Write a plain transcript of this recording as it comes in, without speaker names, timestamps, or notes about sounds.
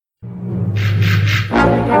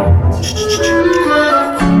Hello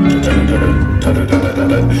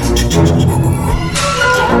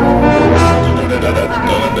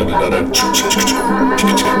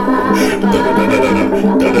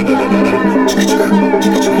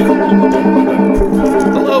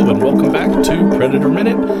and welcome back to Predator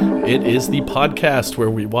Minute. It is the podcast where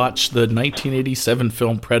we watch the 1987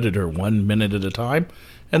 film Predator 1 minute at a time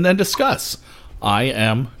and then discuss. I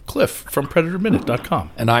am Cliff from PredatorMinute.com.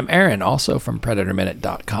 And I'm Aaron, also from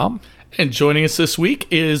PredatorMinute.com. And joining us this week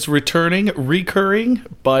is recurring,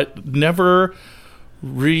 but never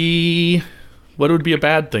what would be a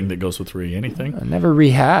bad thing that goes with anything? Never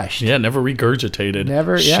rehashed. Yeah, never regurgitated.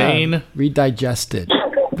 Never, Shane. Redigested.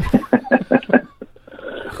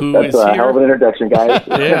 Who That's is a here. hell of an introduction, guys.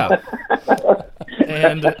 Yeah.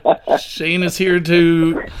 And Shane is here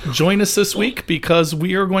to join us this week because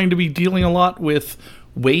we are going to be dealing a lot with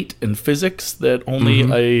weight and physics that only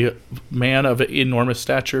a man of enormous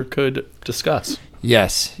stature could discuss.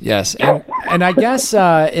 Yes. And I guess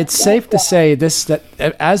it's safe to say that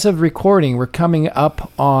as of recording, we're coming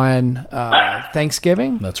up on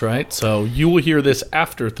Thanksgiving. That's right. So you will hear this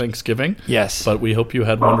after Thanksgiving. Yes. But we hope you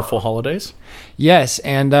had wonderful holidays. Yes,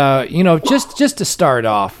 and just to start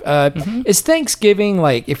off, is Thanksgiving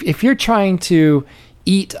like if you're trying to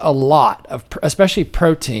eat a lot of especially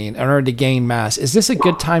protein in order to gain mass, is this a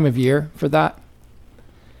good time of year for that?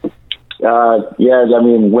 Yeah, I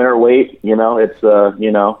mean, winter weight, it's,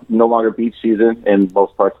 no longer beach season in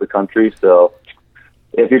most parts of the country. So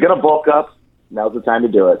if you're going to bulk up, now's the time to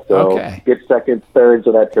do it. So Get seconds, thirds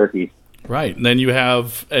of that turkey. Right. And then you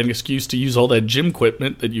have an excuse to use all that gym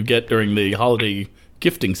equipment that you get during the holiday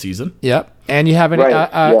gifting season. Yep. And you have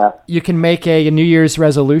you can make a New Year's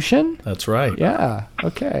resolution. That's right. Yeah.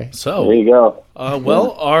 Okay. So there you go.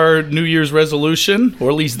 Our New Year's resolution,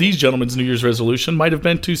 or at least these gentlemen's New Year's resolution, might have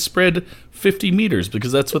been to spread 50 meters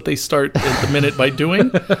because that's what they start at the minute by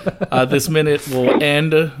doing. This minute will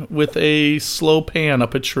end with a slow pan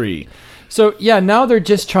up a tree. So, now they're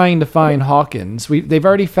just trying to find Hawkins. They've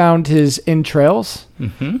already found his entrails.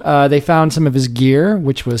 Mm-hmm. They found some of his gear,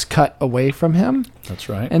 which was cut away from him. That's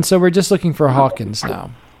right. And so we're just looking for Hawkins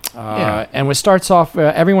now. And it starts off,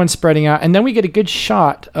 everyone's spreading out. And then we get a good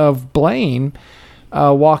shot of Blaine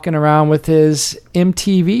walking around with his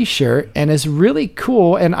MTV shirt. And it's really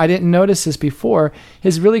cool, and I didn't notice this before,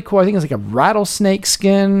 his really cool, I think it's like a rattlesnake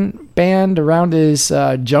skin band around his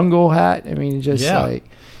jungle hat. I mean,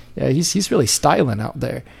 he's really styling out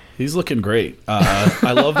there. He's looking great.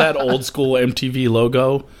 I love that old school MTV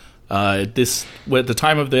logo. At the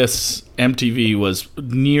time of this, MTV was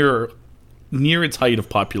near its height of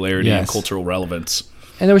popularity and cultural relevance.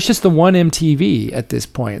 And there was just the one MTV at this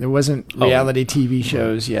point. There wasn't reality TV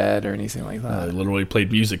shows yet or anything like that. They literally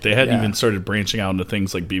played music. They hadn't even started branching out into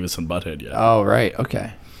things like Beavis and Butthead yet. Oh, right.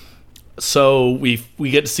 Okay. So we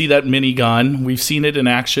get to see that minigun. We've seen it in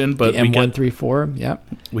action, but the M134. Yep.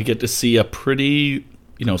 We get to see a pretty,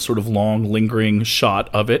 sort of long, lingering shot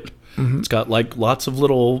of it. Mm-hmm. It's got like lots of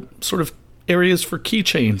little sort of areas for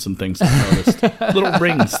keychains and things. I've noticed little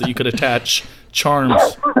rings that you could attach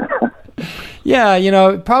charms. Yeah,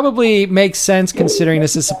 it probably makes sense considering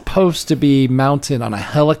this is supposed to be mounted on a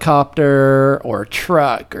helicopter or a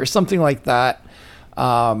truck or something like that.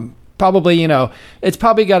 Probably, it's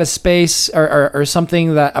probably got a space or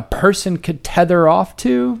something that a person could tether off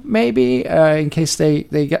to, maybe, in case they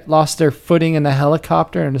lost their footing in the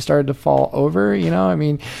helicopter and it started to fall over, I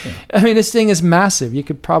mean, this thing is massive. You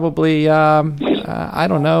could probably,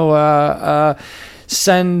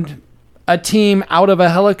 send a team out of a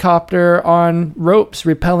helicopter on ropes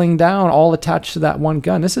rappelling down, all attached to that one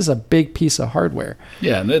gun. This is a big piece of hardware.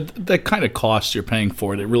 Yeah, and that kind of cost you're paying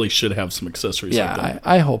for it. It really should have some accessories like that.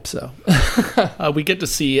 I hope so. We get to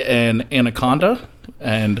see an anaconda,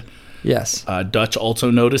 and yes, Dutch also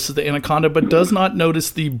notices the anaconda, but does not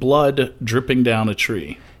notice the blood dripping down a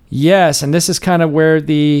tree. Yes, and this is kind of where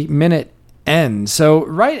the minute ends.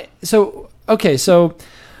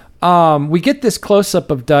 We get this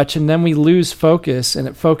close-up of Dutch, and then we lose focus, and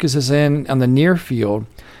it focuses in on the near field.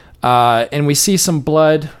 And we see some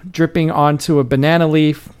blood dripping onto a banana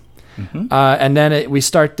leaf. Mm-hmm. And then we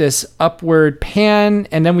start this upward pan,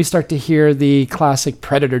 and then we start to hear the classic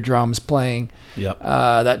Predator drums playing. Yep.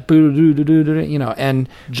 That boo-doo-doo-doo-doo, and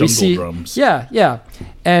jungle we see drums. Yeah.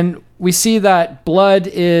 And we see that blood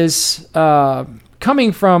is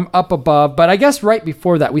coming from up above, but I guess right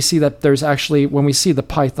before that, we see that there's actually, when we see the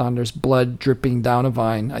python, there's blood dripping down a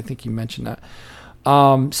vine. I think you mentioned that.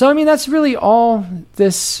 That's really all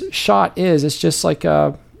this shot is. It's just like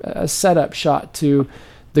a setup shot to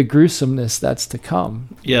the gruesomeness that's to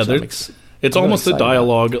come. Yeah, It's almost a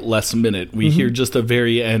dialogue less minute. We hear just the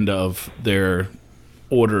very end of their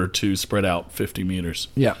order to spread out 50 meters.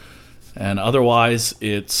 Yeah. And otherwise,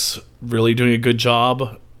 it's really doing a good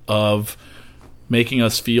job of making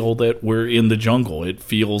us feel that we're in the jungle. It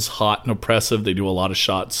feels hot and oppressive. They do a lot of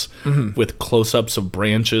shots with close-ups of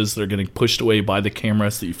branches that are getting pushed away by the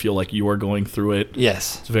camera so that you feel like you are going through it.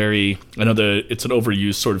 Yes. It's very, I know that it's an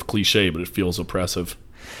overused sort of cliche, but it feels oppressive.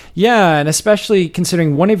 Yeah, and especially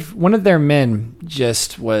considering one of their men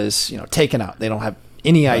just was, taken out. They don't have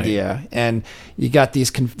any idea. And you got this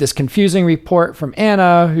confusing report from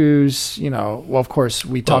Anna, who's, well, of course,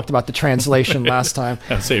 we talked about the translation last time.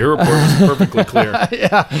 I'd say her report was perfectly clear.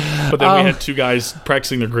 Yeah. But then we had two guys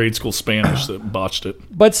practicing their grade school Spanish that botched it.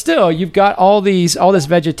 But still, you've got all this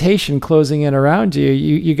vegetation closing in around you.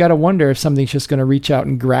 You got to wonder if something's just going to reach out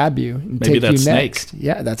and grab you and maybe take you next. Snake.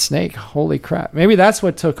 Yeah, that snake. Holy crap. Maybe that's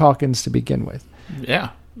what took Hawkins to begin with. Yeah.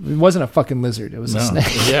 It wasn't a fucking lizard. It was a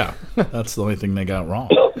snake. Yeah, that's the only thing they got wrong.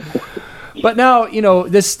 But now,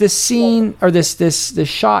 this scene or this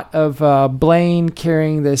shot of Blaine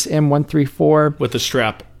carrying this M134 with the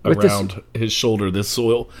strap around his shoulder. This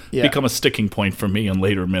will become a sticking point for me in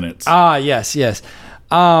later minutes. Yes.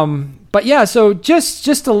 But yeah, so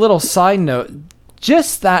just a little side note.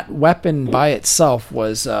 Just that weapon by itself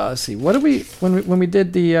was. Let's see. What did we when we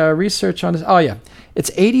did the research on this? Oh yeah,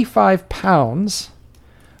 it's 85 pounds.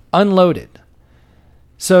 Unloaded.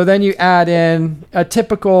 So then you add in a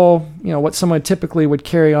typical, what someone typically would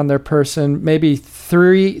carry on their person, maybe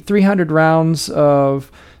 300 rounds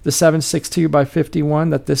of the 7.62 by 51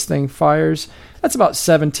 that this thing fires. That's about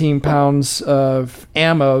 17 pounds of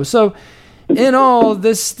ammo. So in all,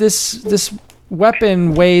 this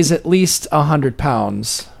weapon weighs at least 100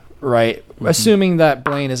 pounds, right? Mm-hmm. Assuming that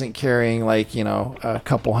Blaine isn't carrying a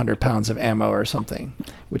couple 100 pounds of ammo or something,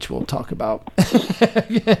 which we'll talk about.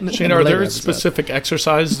 Shane, are there specific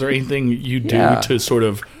exercises or anything you do to sort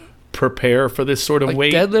of prepare for this sort of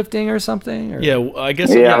weight? Deadlifting or something? Or? Yeah, I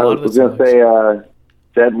guess. Yeah, I was going to say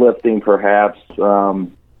deadlifting perhaps.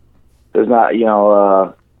 There's not,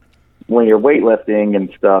 when you're weightlifting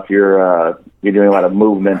and stuff, you're doing a lot of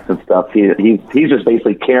movements and stuff. He's just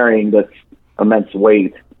basically carrying this immense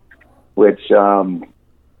weight, which, there's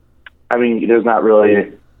not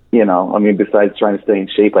really, besides trying to stay in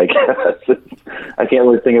shape, I guess. I can't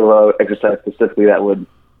really think of an exercise specifically that would,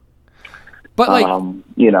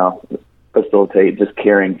 facilitate just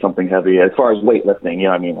carrying something heavy as far as weightlifting.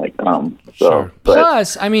 Sure.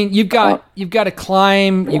 Plus, you've got to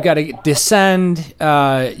climb, you've got to descend,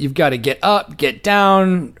 you've got to get up, get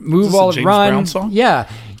down, move all James run. Brown song? Yeah.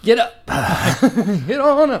 Get up. Get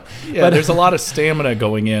on up. Yeah, there's a lot of stamina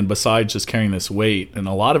going in besides just carrying this weight, and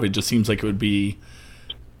a lot of it just seems like it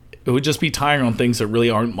would just be tiring on things that really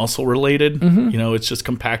aren't muscle related. Mm-hmm. It's just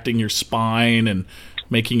compacting your spine and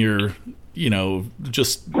making your,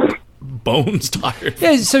 just bones tired.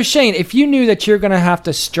 Yeah. So Shane, if you knew that you're going to have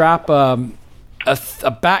to strap a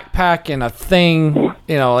backpack and a thing,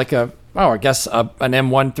 I guess an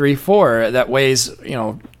M134 that weighs,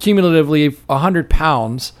 cumulatively 100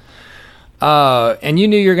 pounds, and you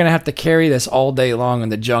knew you're going to have to carry this all day long in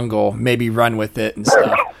the jungle, maybe run with it and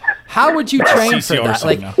stuff. How would you train for that?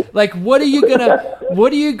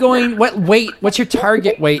 What's your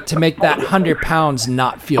target weight to make that 100 pounds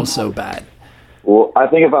not feel so bad? Well, I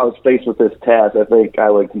think if I was faced with this task, I think I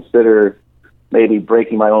would consider maybe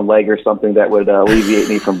breaking my own leg or something that would alleviate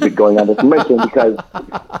me from going on this mission, because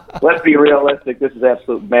let's be realistic, this is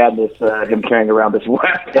absolute madness, him carrying around this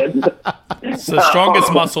weapon. So the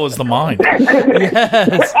strongest muscle is the mind.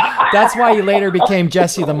 Yes. That's why he later became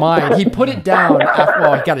Jesse the Mind. He put it down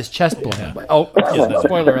after, he got his chest blown. Yeah.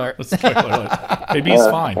 Spoiler alert. Maybe he's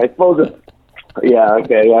fine. I suppose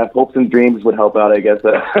hopes and dreams would help out, I guess.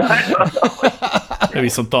 Maybe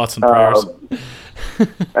some thoughts and prayers.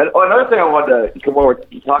 And another thing I wanted to, when we're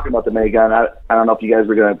talking about the minigun, I don't know if you guys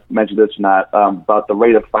were going to mention this or not, about the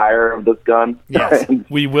rate of fire of this gun. Yes,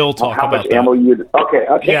 we will talk about that. How much ammo you? Okay.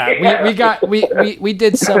 Yeah, we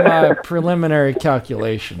did some preliminary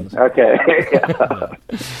calculations. Okay.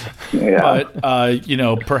 Yeah.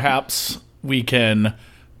 But perhaps we can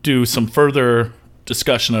do some further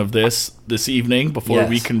discussion of this evening before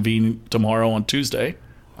we convene tomorrow on Tuesday.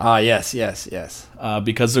 Yes.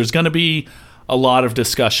 Because there's going to be a lot of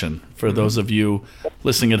discussion for those of you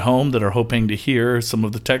listening at home that are hoping to hear some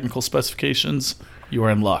of the technical specifications. You are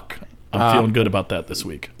in luck. I'm feeling good about that this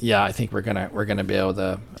week. Yeah, I think we're gonna be able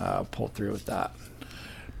to pull through with that.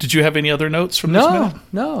 Did you have any other notes from this minute?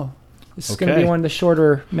 No. This is going to be one of the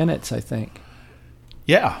shorter minutes, I think.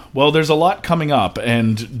 Yeah, well, there's a lot coming up,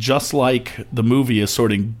 and just like the movie is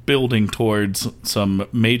sort of building towards some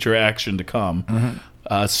major action to come,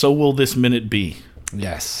 so will this minute be.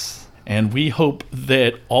 Yes. And we hope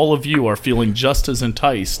that all of you are feeling just as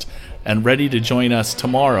enticed and ready to join us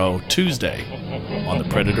tomorrow, Tuesday, on the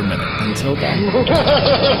Predator Minute. Until then.